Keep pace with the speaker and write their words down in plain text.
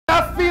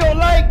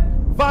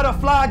Vada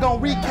Fly gonna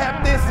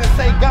recap this and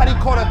say Gotti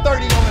caught a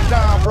 30 on the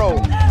John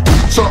Road.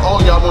 So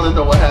all y'all wanna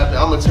know what happened,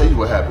 I'm gonna tell you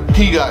what happened.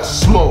 He got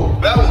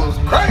smoked. That was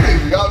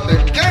crazy out the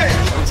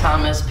game.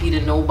 Sometimes SP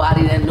to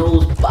nobody that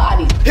knows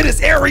body. Hit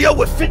his area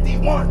with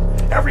 51.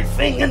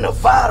 Everything in the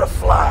Vada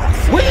Fly.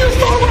 When you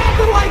start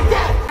rapping like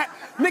that?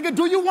 Nigga,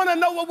 do you wanna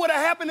know what would've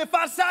happened if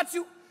I shot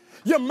you?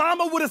 Your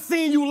mama would've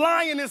seen you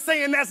lying and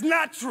saying that's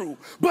not true.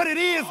 But it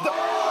is the...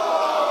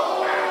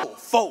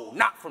 Foe,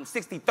 not from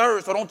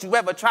 63rd, so don't you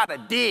ever try to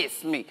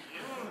diss me.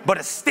 But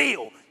it's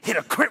still hit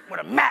a crip with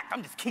a Mac.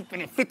 I'm just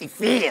keeping it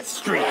 55th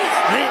Street.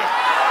 Yeah.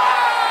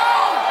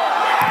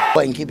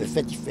 I can keep it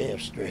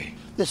 55th Street.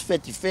 This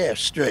 55th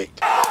Street.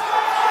 For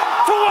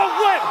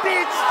what,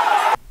 bitch?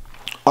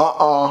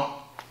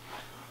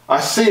 I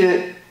see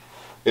it.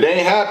 It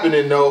ain't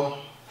happening though.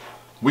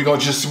 We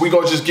gonna just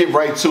get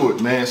right to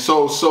it, man.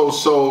 So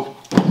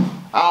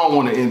I don't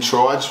want to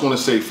intro. I just want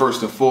to say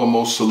first and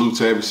foremost, salute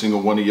to every single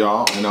one of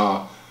y'all.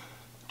 And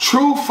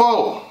True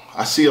Foe.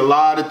 I see a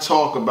lot of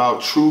talk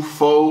about True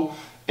Foe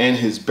and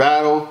his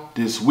battle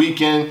this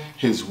weekend,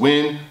 his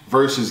win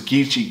versus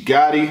Geechi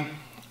Gotti.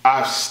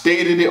 I've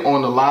stated it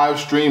on the live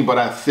stream, but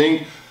I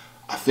think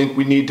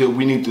we need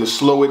to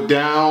slow it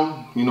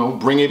down, you know,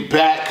 bring it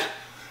back.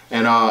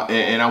 And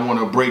I want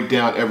to break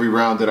down every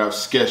round that I've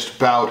sketched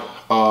about.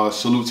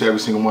 Salute to every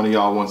single one of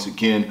y'all once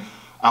again.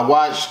 I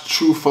watched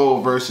True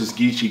Foe versus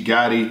Geechi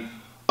Gotti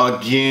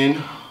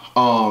again.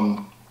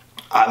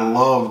 I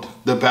loved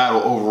the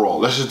battle overall.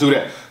 Let's just do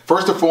that.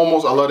 First and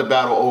foremost, I love the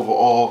battle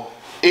overall.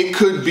 It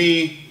could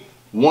be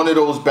one of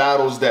those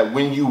battles that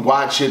when you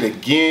watch it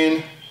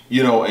again,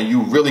 you know, and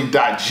you really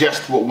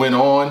digest what went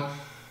on,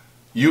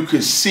 you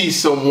could see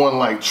someone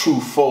like True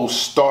Foe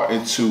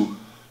starting to,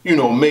 you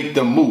know, make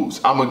them moves.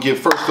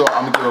 First off,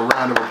 I'm gonna give a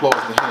round of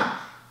applause to him.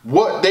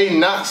 What they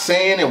not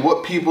saying and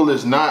what people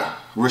is not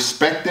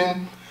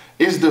respecting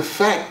is the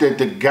fact that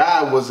the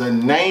guy was a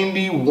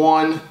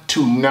 91 to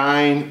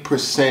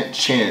 9%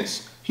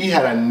 chance. He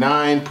had a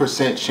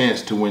 9%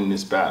 chance to win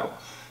this battle.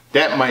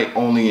 That might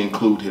only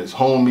include his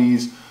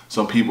homies,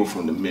 some people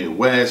from the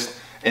Midwest,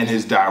 and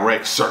his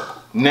direct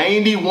circle.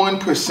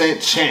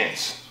 91%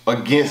 chance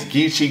against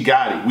Geechi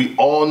Gotti. We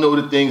all know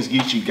the things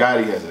Geechi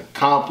Gotti has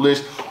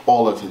accomplished,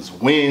 all of his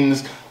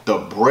wins, the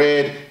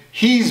bread.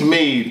 He's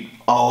made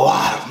a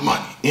lot of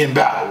money in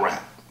battle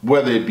rap,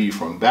 whether it be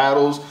from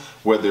battles,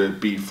 whether it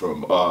be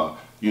from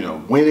you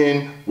know,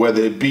 winning,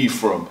 whether it be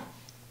from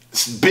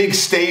big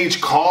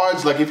stage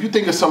cards. Like if you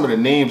think of some of the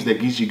names that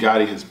Geechi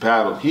Gotti has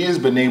battled, he has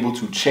been able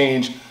to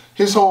change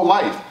his whole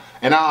life,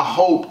 and I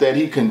hope that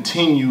he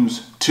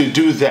continues to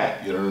do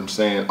that. You know what I'm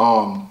saying?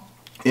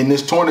 In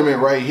this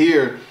tournament right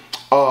here,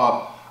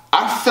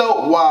 I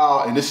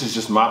felt and this is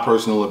just my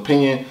personal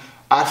opinion,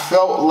 I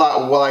felt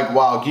like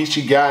while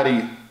Geechi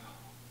Gotti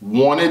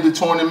wanted the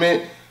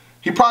tournament,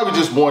 he probably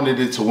just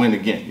wanted it to win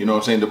again. You know what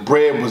I'm saying? The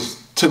bread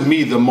was, to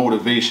me, the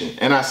motivation.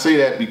 And I say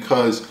that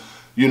because,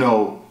 you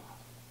know,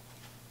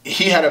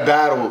 he had a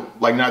battle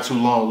like not too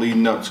long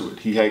leading up to it.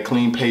 He had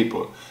Clean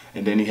Paper,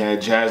 and then he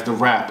had Jazz the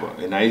Rapper,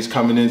 and now he's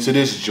coming into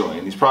this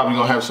joint. He's probably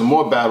gonna have some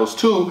more battles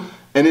too.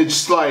 And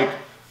it's like,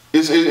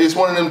 it's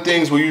one of them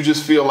things where you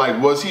just feel like,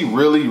 was he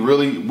really,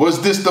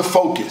 was this the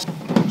focus?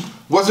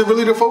 Was it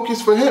really the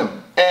focus for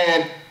him?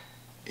 And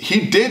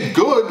he did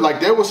good. Like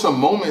there were some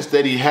moments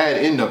that he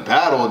had in the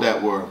battle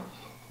that were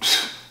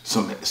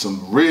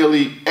some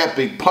really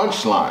epic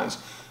punchlines.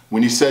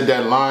 When he said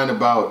that line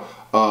about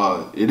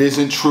it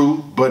isn't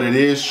true, but it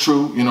is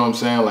true. You know what I'm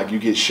saying? Like you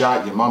get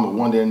shot, your mama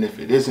wondering if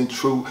it isn't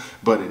true,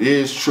 but it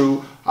is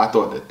true. I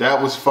thought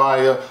that was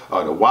fire.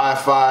 The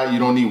Wi-Fi, you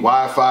don't need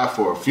Wi-Fi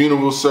for a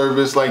funeral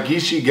service. Like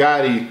Geechi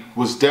Gotti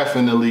was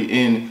definitely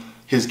in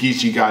his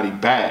Geechi Gotti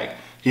bag.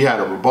 He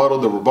had a rebuttal.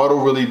 The rebuttal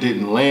really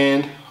didn't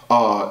land.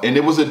 And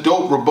it was a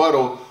dope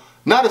rebuttal,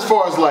 not as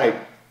far as like,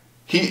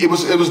 it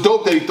was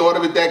dope that he thought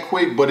of it that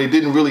quick, but it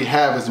didn't really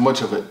have as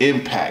much of an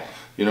impact.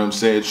 You know what I'm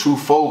saying? True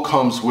Foe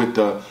comes with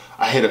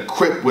I hit a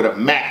Crip with a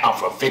Mac, I'm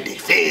from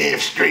 55th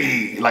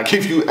Street. Like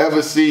if you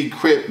ever see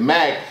Crip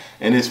Mac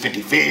and it's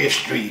 55th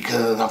Street,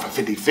 cause I'm from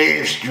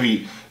 55th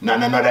Street. No,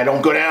 that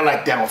don't go down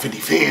like that on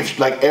 55th.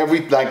 Like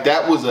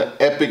that was an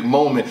epic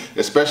moment,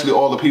 especially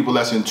all the people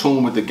that's in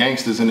tune with the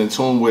gangsters and in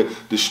tune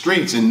with the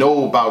streets and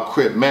know about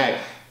Crip Mac.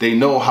 They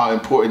know how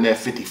important that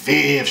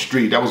 55th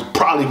Street, that was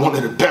probably one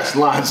of the best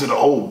lines of the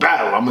whole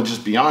battle. I'm gonna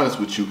just be honest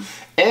with you.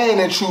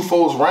 And in True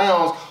Foe's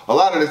rounds, a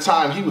lot of the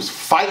time he was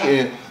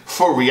fighting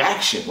for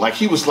reaction. Like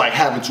he was like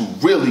having to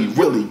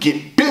really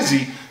get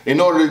busy in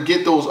order to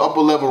get those upper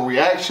level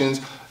reactions.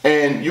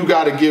 And you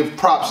gotta give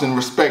props and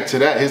respect to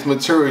that. His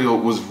material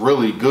was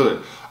really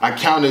good. I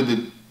counted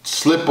the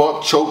slip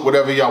up, choke,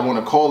 whatever y'all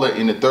wanna call it,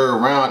 in the third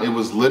round. It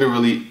was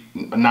literally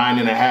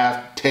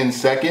 9.5, 10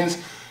 seconds.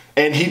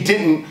 And he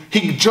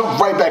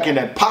jumped right back in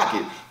that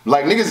pocket.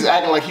 Like niggas is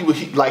acting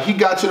like he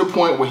got to the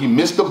point where he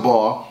missed the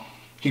ball,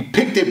 he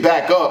picked it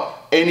back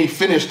up, and he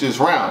finished his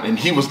round. And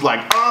he was like,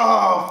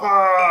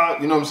 oh,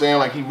 you know what I'm saying?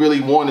 Like he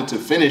really wanted to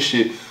finish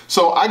it.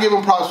 So I give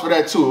him props for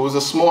that too. It was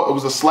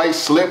a slight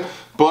slip,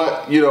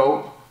 but you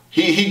know,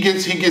 he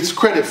gets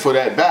credit for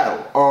that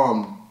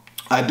battle.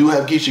 I do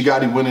have Geechi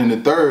Gotti winning the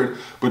third,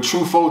 but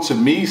Truffaut to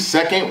me,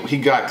 second, he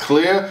got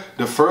clear.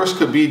 The first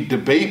could be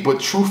debate, but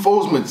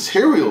Truffaut's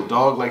material,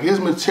 dog, like his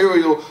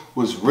material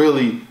was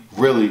really,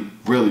 really,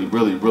 really,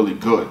 really, really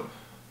good.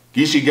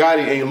 Geechi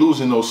Gotti ain't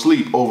losing no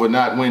sleep over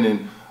not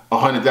winning a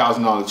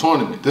 $100,000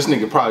 tournament. This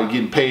nigga probably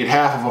getting paid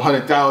half of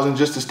 $100,000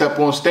 just to step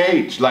on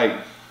stage. Like,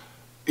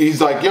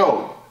 he's like,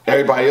 yo,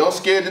 everybody else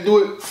scared to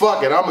do it?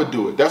 Fuck it, I'ma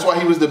do it. That's why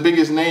he was the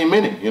biggest name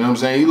in it. You know what I'm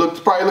saying? He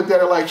probably looked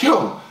at it like,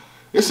 yo,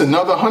 it's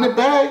another 100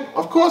 bag?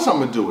 Of course I'm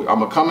gonna do it. I'm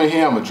gonna come in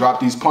here, I'm gonna drop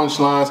these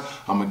punchlines,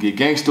 I'm gonna get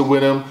gangster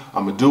with him,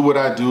 I'm gonna do what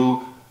I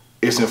do.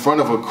 It's in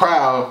front of a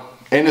crowd,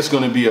 and it's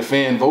gonna be a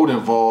fan vote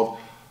involved.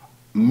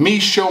 Me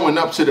showing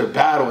up to the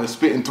battle and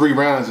spitting 3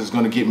 rounds is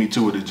gonna get me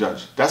to the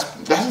judge. That's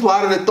a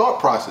lot of the thought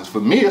process. For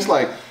me, it's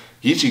like,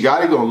 Geechi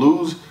Gotti gonna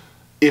lose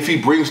if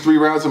he brings 3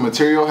 rounds of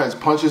material, has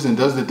punches, and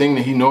does the thing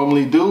that he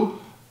normally do?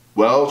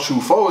 Well,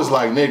 Truffaut is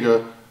like,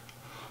 nigga,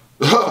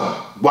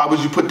 why would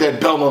you put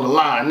that belt on the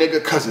line,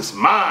 nigga? Cause it's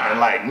mine,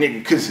 like,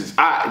 nigga, cause it's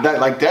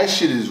that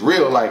shit is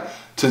real. Like,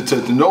 to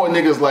know a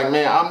nigga's like,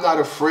 man, I'm not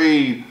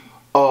afraid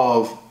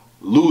of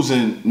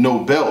losing no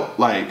belt.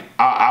 Like,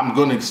 I'm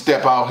gonna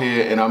step out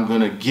here and I'm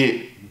gonna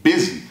get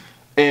busy.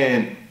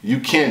 And you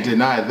can't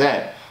deny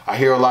that. I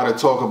hear a lot of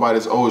talk about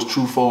is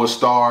Truffaut a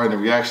star, and the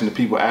reaction to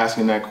people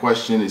asking that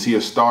question, is he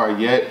a star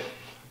yet?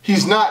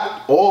 He's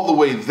not all the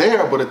way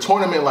there, but a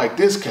tournament like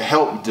this can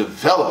help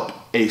develop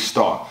a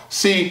star.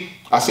 See,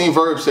 I seen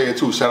Verb say it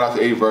too. Shout out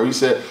to A-Verb. He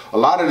said a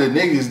lot of the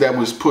niggas that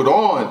was put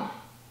on,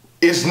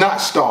 it's not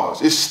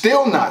stars. It's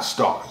still not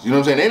stars. You know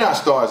what I'm saying? They're not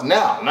stars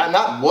now.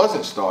 Not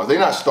wasn't stars. They're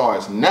not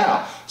stars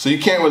now. So you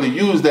can't really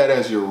use that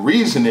as your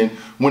reasoning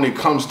when it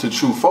comes to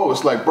Truffaut.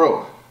 It's like,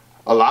 bro,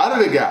 a lot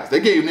of the guys, they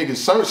gave niggas,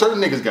 certain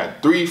niggas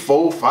got 3,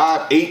 4,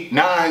 5, 8,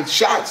 9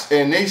 shots,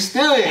 and they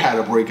still ain't had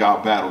a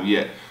breakout battle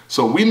yet.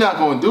 So we not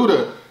gonna do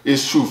the,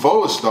 is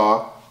Truffaut a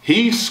star?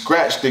 He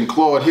scratched and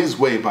clawed his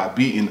way by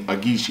beating a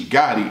Geechi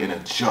Gotti in a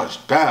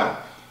judged battle.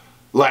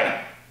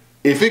 Like,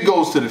 if it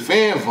goes to the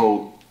fan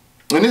vote,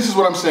 and this is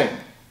what I'm saying,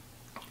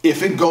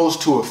 if it goes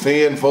to a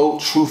fan vote,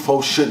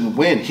 Truffaut shouldn't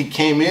win. He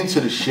came into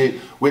the shit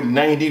with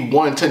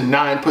 91 to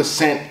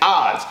 9%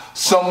 odds.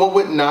 Someone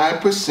with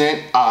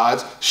 9%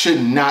 odds should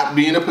not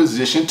be in a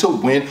position to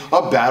win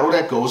a battle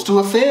that goes to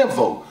a fan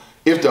vote.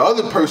 If the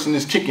other person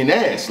is kicking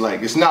ass,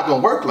 like, it's not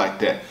gonna work like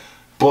that.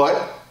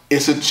 But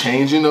it's a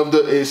changing of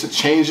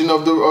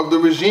the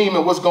regime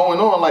and what's going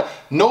on. Like,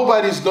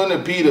 nobody's gonna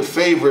be the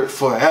favorite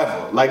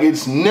forever. Like,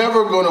 it's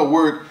never gonna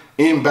work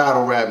in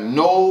battle rap.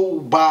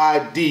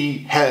 Nobody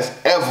has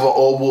ever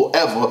or will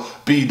ever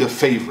be the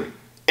favorite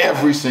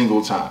every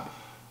single time.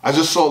 I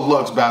just saw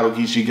Lux battle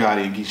Geechi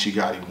Gotti and Geechi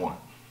Gotti won.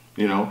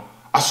 You know,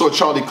 I saw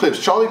Charlie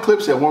Clips. Charlie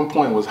Clips at one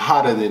point was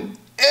hotter than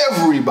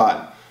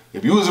everybody.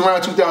 If you was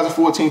around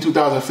 2014,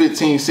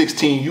 2015,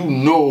 16, you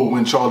know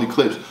when Charlie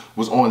Clips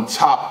was on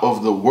top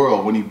of the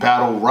world. When he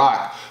battled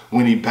Rock,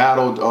 when he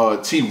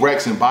battled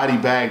T-Rex and body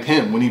bagged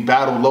him, when he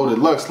battled Loaded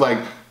Lux, like,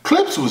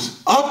 Clips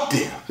was up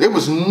there. There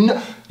was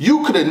no,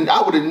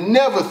 I would have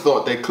never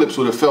thought that Clips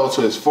would have fell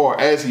to as far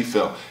as he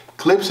fell.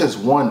 Clips has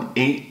won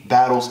 8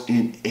 battles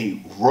in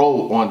a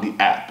row on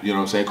the app. You know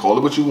what I'm saying? Call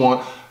it what you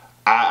want.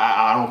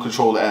 I don't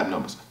control the app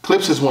numbers.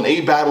 Clips has won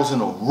 8 battles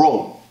in a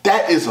row.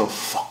 That is a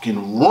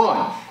fucking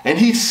run. And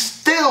he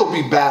still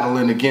be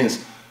battling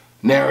against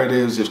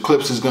narratives. If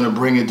Clips is gonna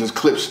bring it, does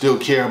Clips still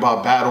care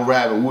about battle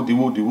rap and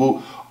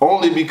whoop-de-whoop-de-whoop?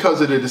 Only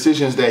because of the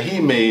decisions that he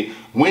made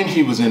when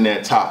he was in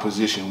that top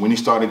position, when he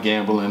started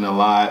gambling a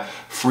lot,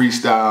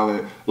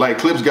 freestyling. Like,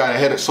 Clips got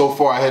ahead so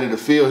far ahead of the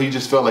field, he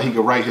just felt like he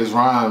could write his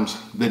rhymes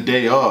the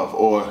day of,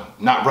 or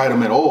not write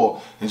them at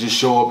all, and just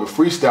show up and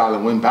freestyle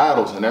and win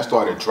battles. And that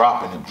started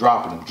dropping him.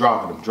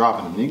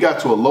 And he got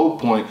to a low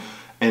point,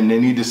 and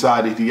then he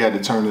decided he had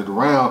to turn it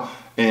around.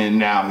 And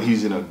now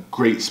he's in a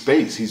great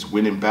space. He's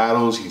winning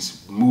battles.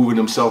 He's moving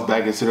himself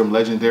back into them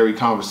legendary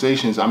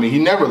conversations. I mean, he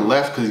never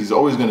left because he's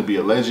always going to be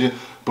a legend.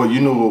 But you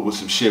know what was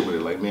some shit with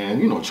it. Like,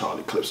 man, you know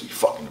Charlie Clips, he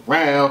fucking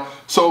around.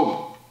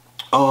 So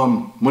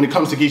when it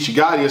comes to Geechi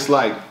Gotti, it's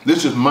like,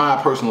 this is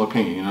my personal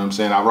opinion. You know what I'm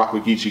saying? I rock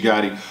with Geechi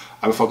Gotti.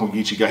 I been fucking with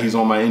Geechi Gotti. He's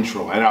on my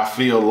intro. And I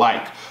feel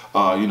like,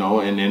 you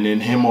know, and then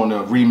him on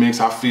the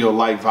remix, I feel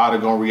like Vada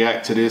gonna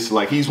react to this.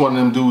 Like, he's one of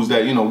them dudes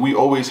that, you know, we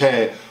always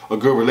had a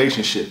good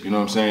relationship, you know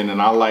what I'm saying?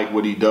 And I like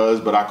what he does,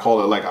 but I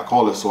call it like I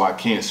call it, so I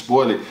can't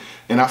spoil it.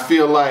 And I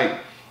feel like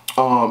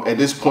at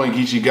this point,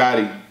 Geechi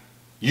Gotti,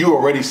 you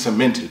already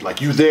cemented. Like,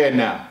 you there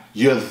now.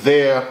 You're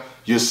there,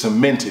 you're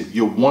cemented.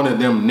 You're one of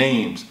them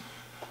names.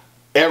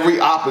 Every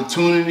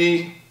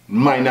opportunity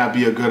might not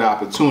be a good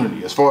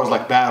opportunity as far as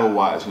like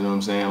battle-wise, you know what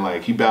I'm saying?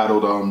 Like, he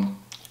battled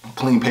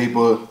Clean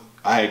Paper,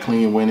 I had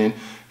Clean winning.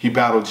 He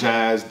battled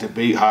Jazz,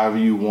 debate however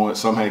you want.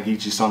 Some had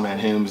Geechi, some had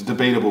him. It's a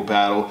debatable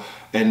battle.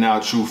 And now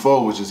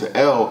Truffaut, which is an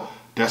L,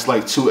 that's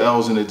like 2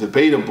 L's in a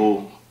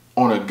debatable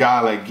on a guy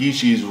like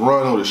Geechi's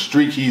run or the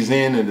streak he's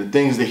in and the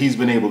things that he's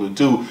been able to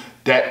do.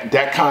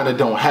 That kind of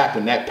don't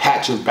happen. That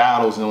patch of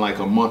battles in like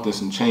a month and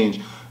some change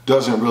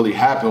doesn't really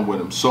happen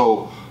with him.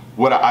 So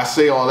what I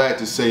say all that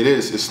to say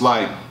this, it's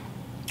like,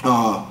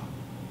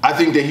 I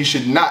think that he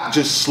should not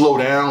just slow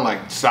down,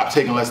 like stop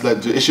taking less.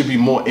 It should be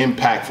more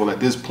impactful at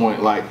this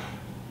point. Like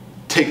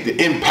take the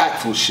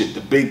impactful shit,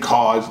 the big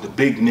cards, the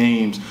big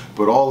names,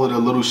 but all of the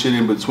little shit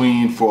in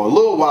between for a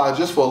little while,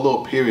 just for a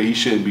little period. He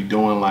shouldn't be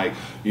doing like,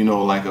 you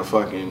know, like a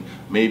fucking,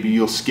 maybe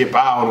you'll skip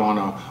out on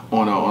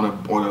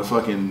a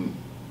fucking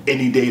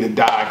any day to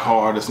die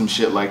card or some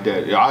shit like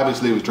that. Yeah,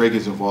 obviously if Drake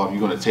is involved,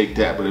 you're gonna take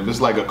that. But if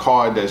it's like a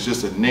card that's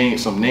just a name,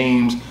 some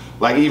names,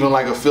 like even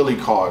like a Philly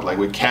card, like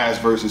with Cass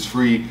versus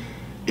Free.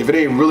 If it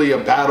ain't really a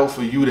battle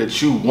for you that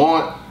you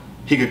want,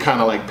 he could kind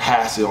of like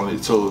pass it on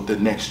it till the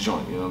next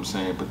joint, you know what I'm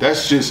saying? But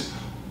that's just,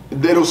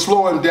 it'll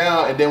slow him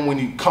down, and then when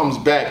he comes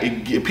back,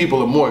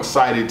 people are more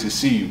excited to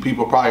see you.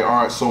 People probably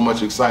aren't so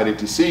much excited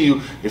to see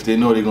you if they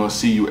know they're gonna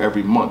see you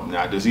every month.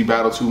 Now, does he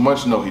battle too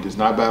much? No, he does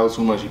not battle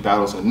too much, he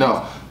battles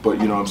enough. But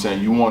you know what I'm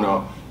saying,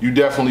 you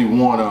definitely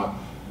wanna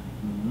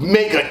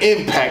make an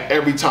impact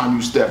every time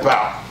you step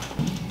out.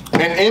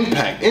 And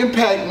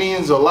impact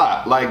means a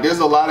lot. Like there's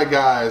a lot of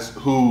guys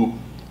who,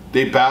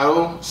 they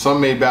battle,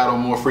 some may battle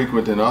more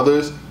frequent than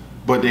others,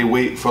 but they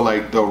wait for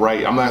like the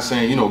right, I'm not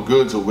saying, you know,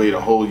 Goods will wait a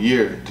whole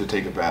year to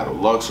take a battle.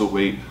 Lux will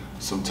wait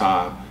some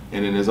time.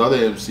 And then there's other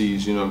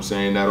MCs, you know what I'm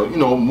saying, that'll, you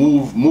know,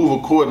 move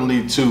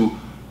accordingly to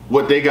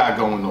what they got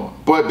going on.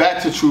 But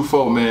back to True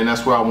Foe, man,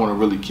 that's where I want to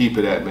really keep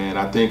it at, man.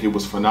 I think it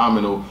was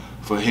phenomenal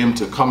for him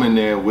to come in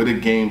there with a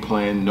game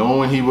plan,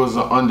 knowing he was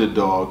an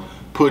underdog,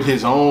 put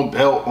his own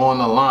belt on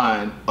the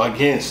line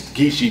against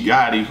Geechi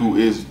Gotti, who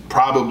is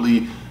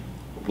probably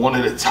one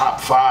of the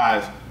top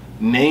 5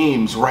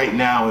 names right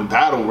now in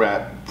battle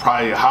rap,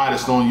 probably the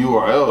hottest on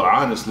URL,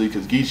 honestly,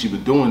 because Geechi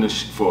been doing this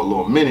shit for a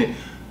little minute.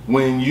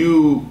 When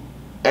you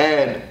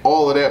add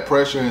all of that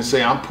pressure and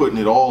say, I'm putting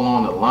it all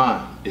on the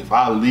line, if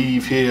I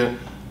leave here,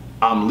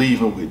 I'm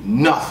leaving with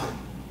nothing.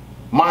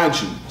 Mind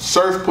you,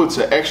 Surf puts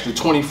an extra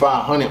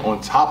 $2,500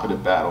 on top of the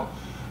battle.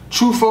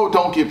 True Foe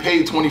don't get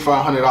paid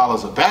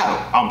 $2,500 a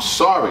battle. I'm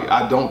sorry,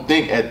 I don't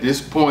think at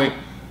this point,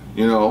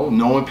 you know,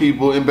 knowing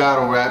people in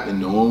battle rap and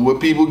knowing what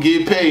people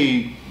get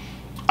paid,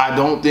 I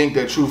don't think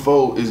that True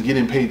Foe is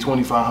getting paid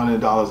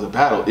 $2,500 a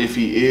battle. If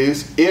he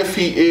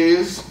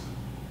is,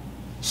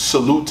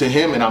 salute to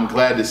him, and I'm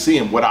glad to see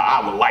him. What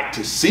I would like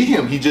to see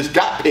him, he just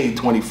got paid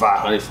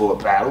 $2,500 for a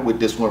battle with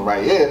this one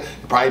right here.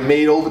 He probably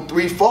made over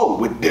 $3,400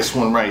 with this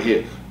one right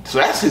here. So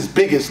that's his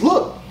biggest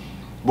look.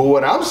 But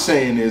what I'm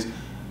saying is,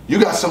 you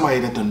got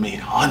somebody that done made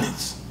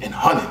hundreds and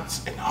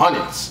hundreds and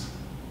hundreds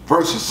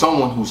versus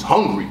someone who's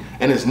hungry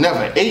and has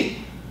never ate.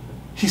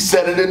 He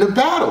said it in the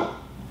battle,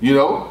 you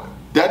know?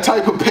 That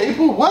type of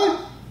paper,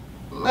 what?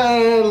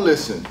 Man,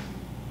 listen,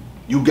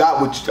 you got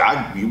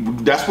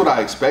what, that's what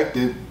I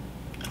expected.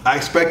 I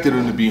expected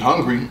him to be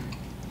hungry.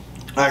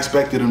 I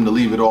expected him to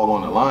leave it all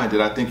on the line.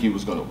 Did I think he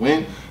was gonna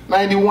win?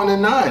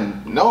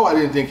 91-9, no, I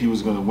didn't think he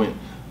was gonna win.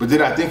 But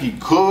did I think he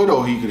could,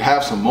 or he could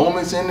have some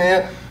moments in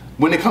there?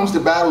 When it comes to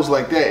battles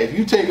like that, if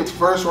you take the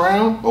first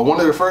round, or one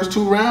of the first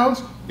 2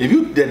 rounds, if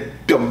you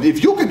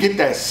could get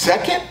that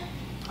second,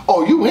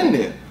 oh, you in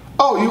there.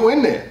 Oh, you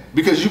in there.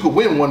 Because you could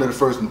win one of the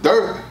first and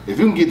third. If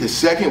you can get the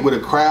second with a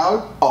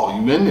crowd, oh,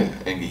 you in there.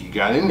 And he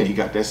got in there, he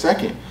got that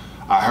second.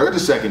 I heard the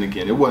second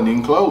again, it wasn't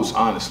even close,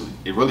 honestly.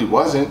 It really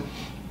wasn't.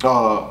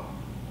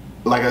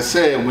 Like I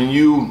said, when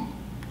you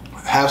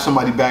have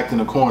somebody backed in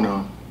the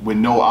corner with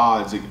no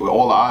odds, with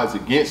all the odds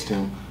against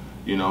him,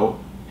 you know,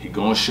 he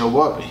gonna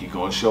show up and he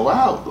gonna show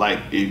out. Like,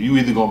 if you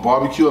either gonna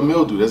barbecue or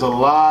mildew, there's a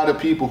lot of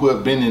people who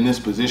have been in this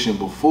position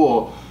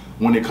before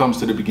when it comes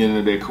to the beginning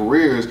of their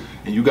careers,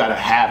 and you gotta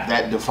have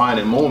that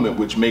defining moment,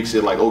 which makes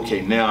it like,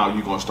 okay, now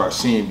you're gonna start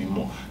seeing me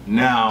more.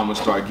 Now I'm gonna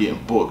start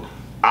getting booked.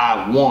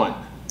 I won.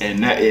 And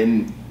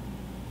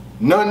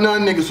none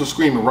niggas were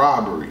screaming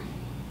robbery.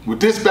 With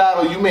this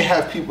battle, you may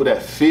have people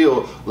that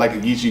feel like a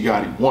Geechi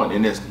Gotti won,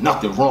 and there's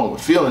nothing wrong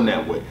with feeling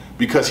that way,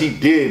 because he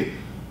did,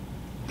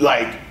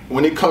 like,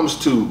 when it comes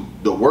to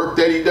the work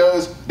that he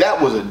does, that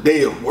was a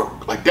day of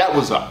work. Like, that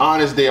was an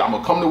honest day. I'm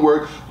gonna come to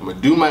work, I'm gonna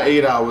do my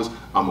 8 hours,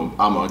 I'm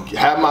gonna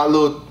have my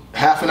little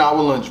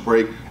half-an-hour lunch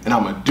break, and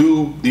I'm gonna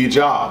do the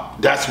job.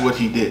 That's what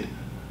he did.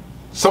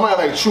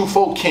 Somebody like True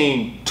Foe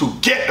came to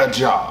get a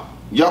job.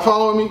 Y'all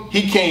following me?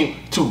 He came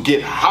to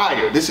get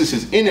hired. This is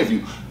his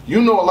interview.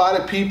 You know, a lot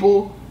of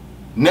people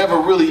never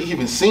really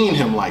even seen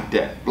him like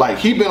that. Like,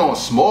 he been on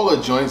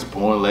smaller joints,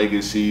 Born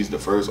Legacies, the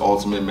first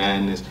Ultimate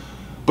Madness,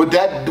 but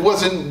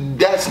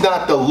that's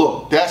not the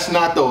look. That's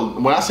not the,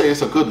 when I say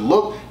it's a good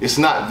look, it's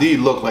not the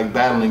look like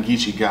battling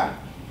Geechi Gotti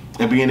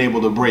and being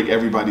able to break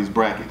everybody's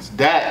brackets.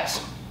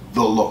 That's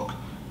the look.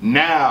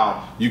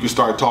 Now you can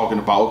start talking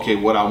about, okay,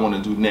 what I want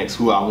to do next,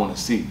 who I want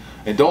to see.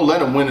 And don't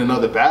let him win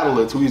another battle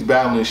until he's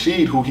battling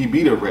Sheed, who he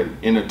beat already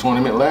in the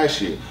tournament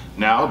last year.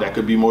 Now that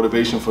could be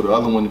motivation for the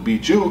other one to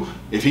beat you.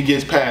 If he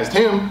gets past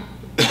him,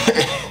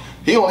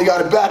 he only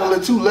got a battle or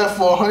 2 left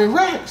for 100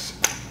 racks.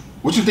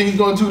 What you think he's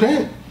gonna do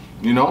then?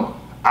 You know,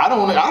 I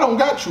don't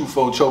got True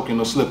Foe choking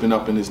or slipping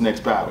up in his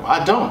next battle.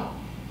 I don't.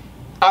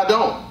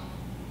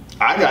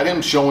 I got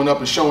him showing up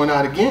and showing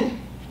out again.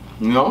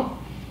 You know,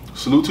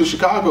 salute to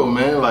Chicago,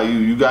 man. Like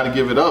you got to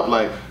give it up.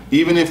 Like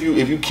even if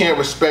you can't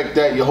respect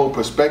that, your whole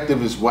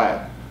perspective is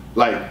whack.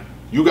 Like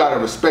you got to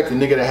respect the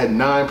nigga that had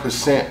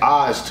 9%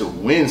 odds to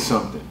win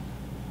something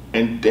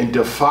and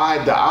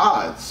defied the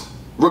odds.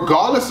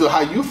 Regardless of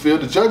how you feel,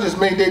 the judges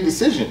made their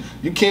decision.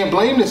 You can't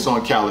blame this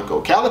on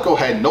Calico. Calico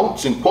had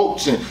notes and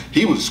quotes, and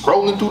he was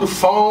scrolling through the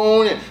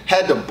phone and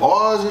had the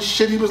bars and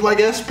shit. He was like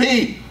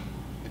SP.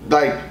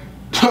 Like,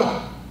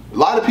 a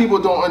lot of people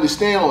don't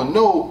understand or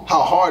know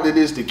how hard it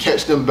is to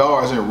catch them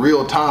bars in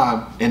real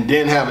time and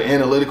then have an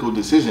analytical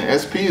decision.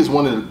 SP is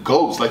one of the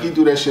GOATs. Like, he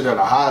do that shit at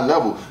a high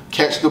level.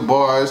 Catch the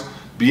bars,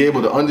 be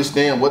able to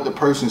understand what the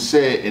person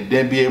said, and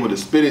then be able to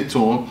spit it to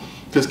him.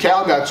 Because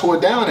Cal got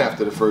tore down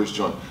after the first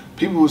joint.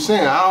 People were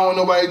saying, I don't want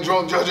nobody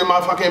drunk judging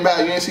my fucking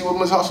battle. You ain't see what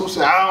Ms. Hustle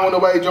said? I don't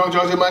want nobody drunk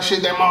judging my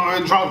shit. That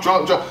mother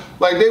drunk.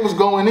 Like, they was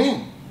going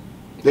in.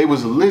 They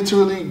was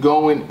literally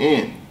going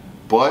in.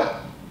 But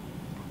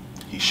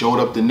he showed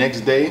up the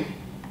next day,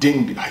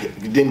 didn't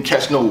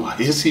catch no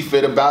hissy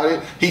fit about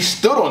it. He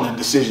stood on the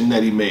decision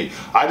that he made.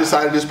 I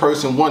decided this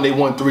person won. They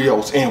won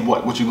 3-0. And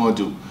what? What you gonna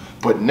do?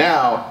 But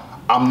now,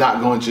 I'm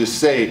not going to just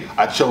say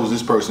I chose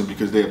this person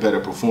because they're a better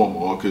performer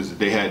or because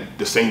they had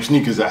the same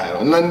sneakers I had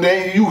on. And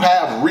then you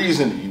have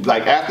reason.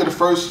 Like after the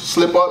first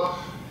slip up,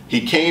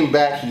 he came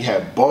back, he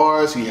had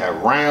bars, he had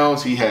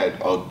rounds, he had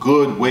a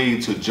good way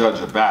to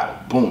judge a battle.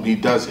 Boom, he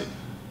does it.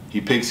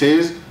 He picks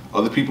his,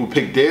 other people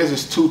pick theirs,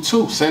 it's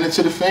 2-2. Send it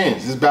to the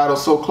fans. This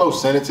battle's so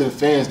close, send it to the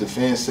fans. The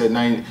fans said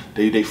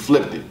 90, they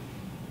flipped it.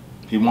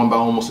 He won by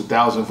almost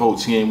 1,000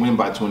 votes. He ain't win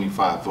by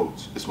 25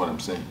 votes, is what I'm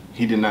saying.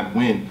 He did not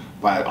win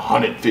by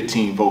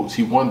 115 votes.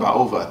 He won by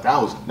over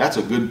 1,000. That's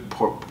a good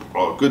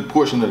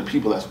portion of the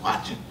people that's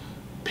watching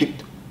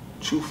picked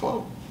true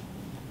foe.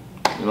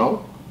 You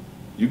know,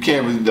 you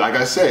can't really, like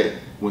I said,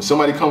 when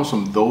somebody comes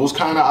from those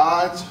kind of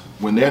odds,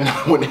 when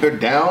they're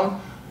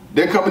down,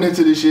 they're coming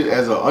into this shit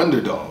as an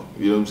underdog.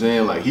 You know what I'm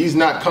saying? Like he's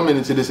not coming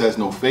into this as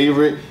no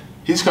favorite.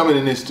 He's coming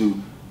in this to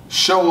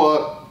show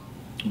up,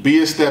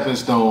 be a stepping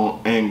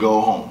stone, and go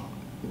home.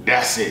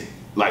 That's it.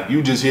 Like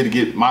you just here to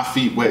get my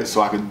feet wet so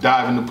I can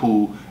dive in the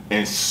pool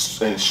and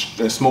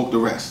smoke the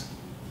rest.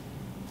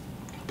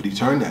 But he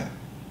turned that.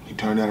 He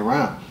turned that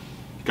around.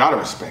 You gotta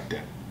respect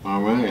that.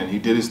 All right? And he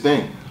did his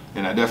thing.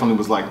 And I definitely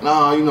was like,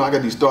 nah, you know, I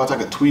got these thoughts. I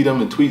could tweet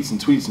them and tweets and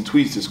tweets and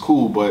tweets. It's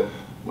cool. But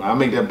when I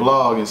make that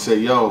blog and say,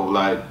 yo,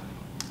 like,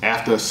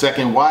 after a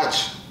second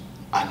watch,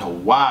 I know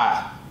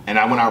why. And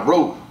when I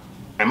wrote,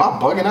 am I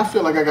bugging? I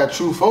feel like I got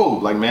true foe.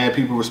 Like, man,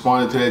 people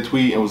responded to that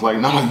tweet and was like,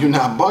 no, you're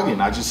not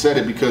bugging. I just said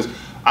it because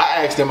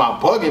I asked, am I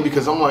bugging?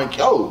 Because I'm like,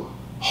 yo,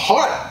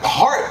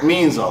 heart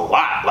means a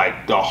lot.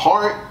 Like the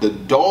heart, the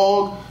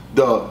dog,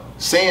 the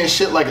saying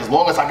shit like as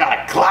long as I got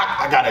a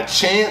clock, I got a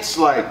chance.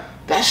 Like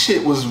that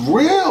shit was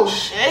real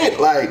shit.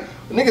 Like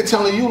a nigga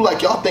telling you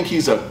like y'all think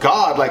he's a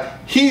god. Like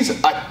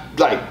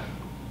like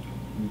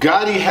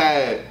Gotti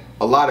had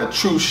a lot of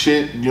true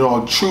shit, you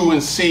know, True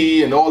and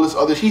C and all this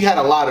other. He had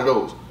a lot of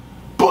those,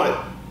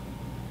 but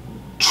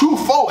True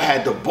Foe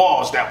had the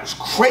balls that was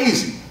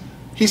crazy.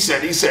 He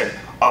said.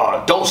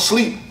 Don't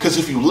sleep, because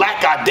if you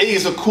lack our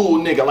days a cool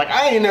nigga. Like,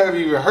 I ain't never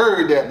even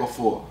heard that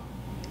before.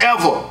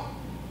 Ever.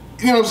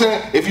 You know what I'm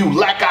saying? If you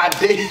lack our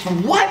days,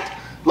 what?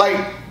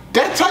 Like,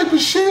 that type of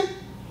shit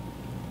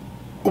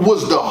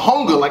was the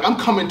hunger. Like, I'm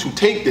coming to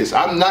take this.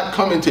 I'm not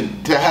coming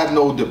to have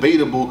no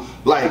debatable,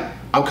 like,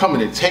 I'm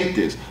coming to take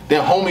this.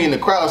 Then homie in the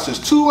crowd says,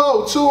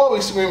 2-0, 2-0.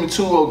 He's screaming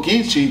 2-0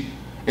 Geechi.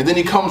 And then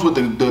he comes with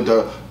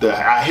the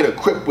I hit a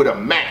crip with a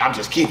Mac, I'm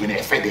just keeping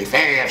it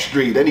 55th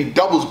Street. Then he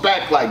doubles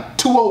back like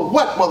 2-0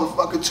 what,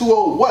 motherfucker,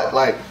 2-0 what?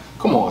 Like,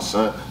 come on,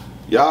 son.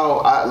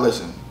 Y'all,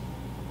 listen,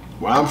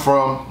 where I'm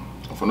from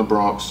the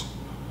Bronx.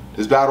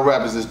 There's battle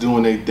rappers that's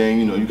doing their thing.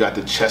 You know, you got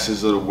the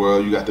Chesses of the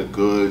world, you got the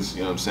Goods,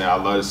 you know what I'm saying? I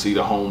love to see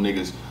the home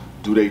niggas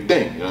do their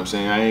thing, you know what I'm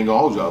saying? I ain't gonna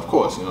hold you, of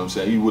course, you know what I'm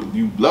saying?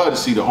 You love to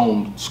see the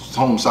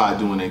home side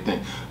doing their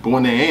thing. But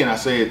when they ain't, I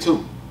say it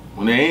too.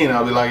 When they ain't,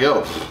 I'll be like,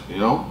 yo, you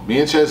know, me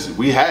and Chess,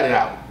 we had it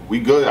out. We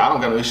good. I don't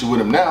got no issue with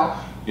him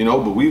now, you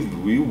know, but we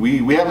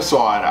haven't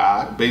saw eye to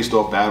eye based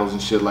off battles and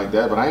shit like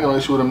that. But I ain't no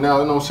issue with him now.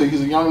 You know what I'm saying?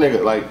 He's a young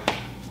nigga. Like,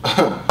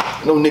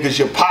 no niggas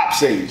your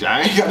pop's age.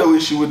 I ain't got no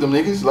issue with them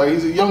niggas. Like,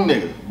 he's a young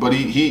nigga. But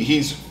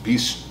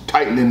he's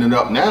tightening it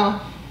up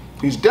now.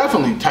 He's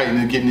definitely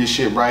tightening, getting this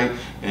shit right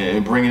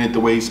and bringing it the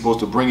way he's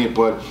supposed to bring it.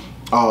 But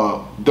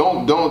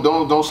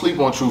don't sleep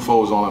on True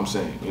Foe is all I'm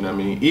saying. You know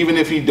what I mean? Even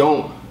if he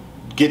don't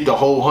get the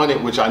whole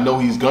 100, which I know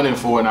he's gunning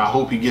for, and I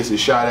hope he gets a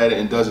shot at it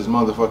and does his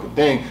motherfucking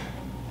thing.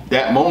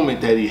 That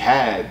moment that he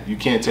had, you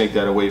can't take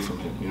that away from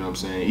him. You know what I'm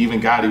saying? Even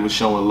Gotti was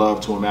showing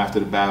love to him after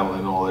the battle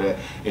and all of that.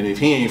 And if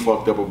he ain't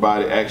fucked up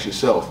about it, ask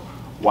yourself,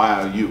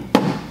 why are you?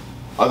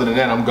 Other than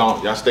that, I'm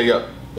gone. Y'all stay up.